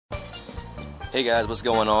Hey guys, what's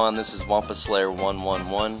going on? This is Wampa Slayer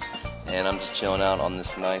 111, and I'm just chilling out on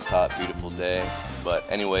this nice, hot, beautiful day. But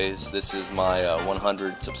anyways, this is my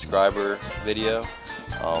 100 subscriber video.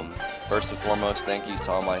 First and foremost, thank you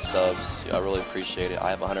to all my subs. I really appreciate it. I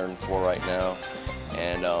have 104 right now,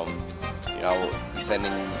 and I will be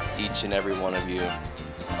sending each and every one of you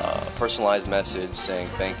a personalized message saying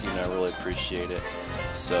thank you, and I really appreciate it.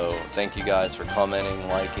 So thank you guys for commenting,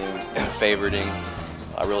 liking, favoriting.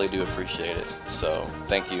 I really do appreciate it. So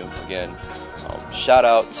thank you again. Shout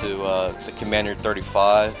out to the Commander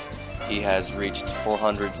 35. He has reached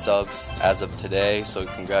 400 subs as of today, so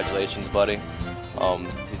congratulations, buddy.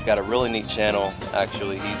 He's got a really neat channel.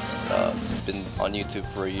 Actually, he's been on YouTube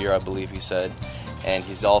for a year, I believe he said, and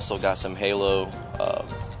he's also got some Halo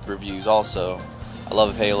reviews also. I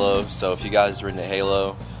love Halo, so if you guys are into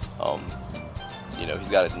Halo, he's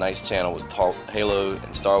got a nice channel with Halo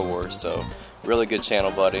and Star Wars, so really good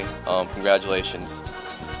channel, buddy. Congratulations.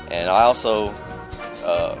 And I also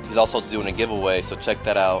he's also doing a giveaway, so check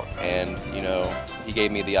that out. And he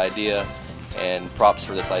gave me the idea, and props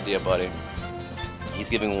for this idea, buddy. He's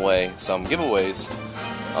giving away some giveaways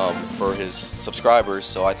for his subscribers,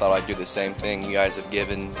 so I thought I'd do the same thing. You guys have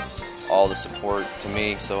given all the support to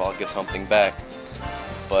me, so I'll give something back.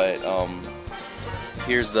 But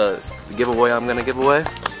here's the giveaway I'm gonna give away.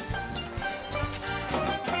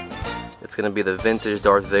 It's going to be the vintage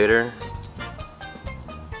Darth Vader.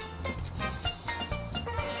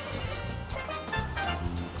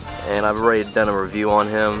 And I've already done a review on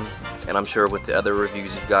him, and I'm sure with the other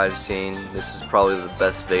reviews you guys have seen, this is probably the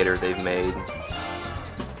best Vader they've made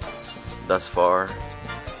thus far.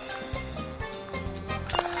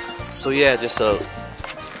 So yeah, just a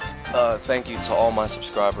thank you to all my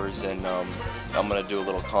subscribers, and I'm going to do a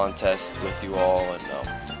little contest with you all.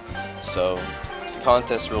 And so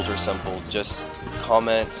contest rules are simple. Just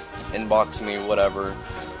comment, inbox me, whatever.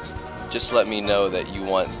 Just let me know that you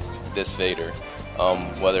want this Vader.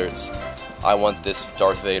 Whether it's I want this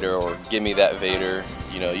Darth Vader or give me that Vader.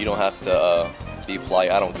 You don't have to be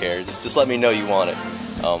polite. I don't care. Just let me know you want it.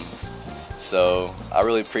 So I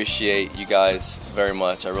really appreciate you guys very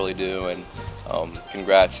much. I really do. And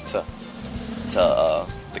congrats to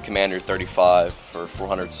the Commander 35 for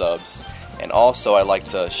 400 subs. And also, I'd like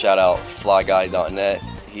to shout out FlyGuy.net.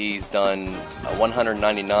 He's done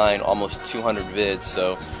 199, almost 200 vids.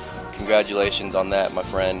 So, congratulations on that, my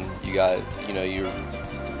friend. You guys,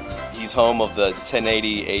 he's home of the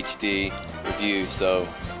 1080 HD reviews. So,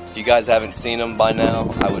 if you guys haven't seen him by now,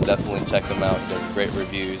 I would definitely check him out. He does great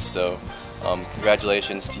reviews. So,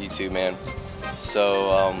 congratulations to you too, man.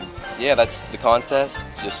 So, yeah, that's the contest.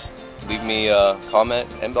 Just leave me a comment,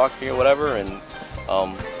 inbox me or whatever, and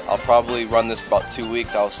I'll probably run this for about 2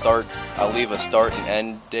 weeks. I'll leave a start and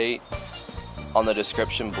end date on the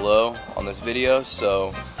description below on this video.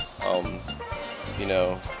 So,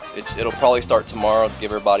 it'll probably start tomorrow to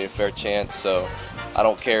give everybody a fair chance. So, I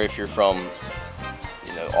don't care if you're from,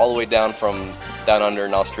 all the way down under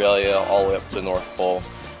in Australia, all the way up to the North Pole.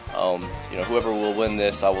 Whoever will win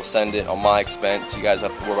this, I will send it on my expense. You guys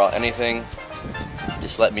don't have to worry about anything.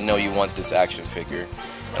 Just let me know you want this action figure,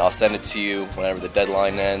 and I'll send it to you whenever the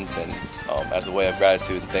deadline ends, and as a way of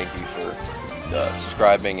gratitude and thank you for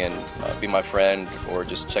subscribing and be my friend or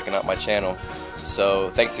just checking out my channel. So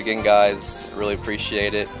thanks again, guys. Really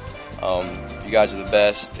appreciate it. You guys are the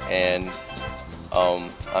best, and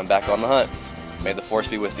I'm back on the hunt. May the force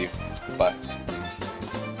be with you. Bye.